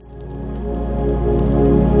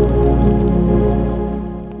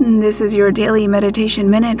this is your daily meditation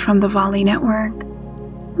minute from the Volley Network.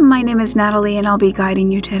 My name is Natalie and I'll be guiding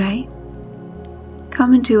you today.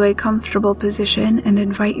 Come into a comfortable position and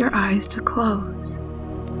invite your eyes to close.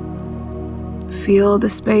 Feel the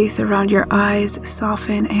space around your eyes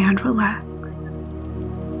soften and relax.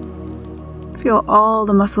 Feel all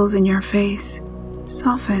the muscles in your face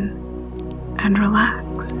soften and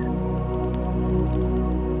relax.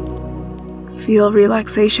 Feel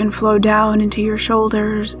relaxation flow down into your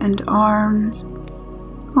shoulders and arms,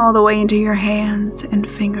 all the way into your hands and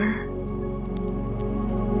fingers.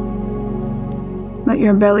 Let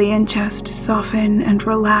your belly and chest soften and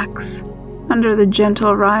relax under the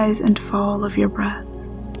gentle rise and fall of your breath.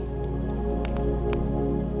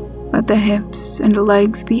 Let the hips and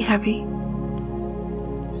legs be heavy,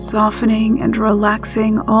 softening and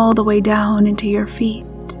relaxing all the way down into your feet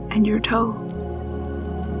and your toes.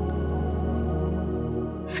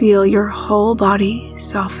 Feel your whole body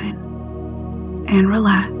soften and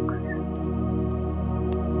relax.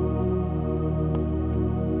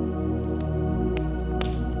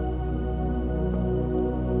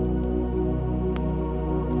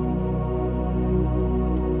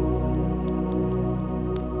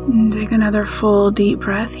 And take another full deep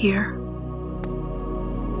breath here.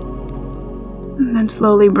 And then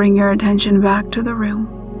slowly bring your attention back to the room.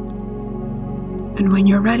 And when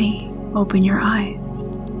you're ready, open your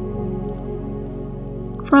eyes.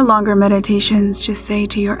 For longer meditations, just say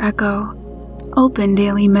to your echo, "Open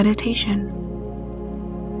daily meditation."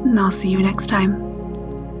 And I'll see you next time.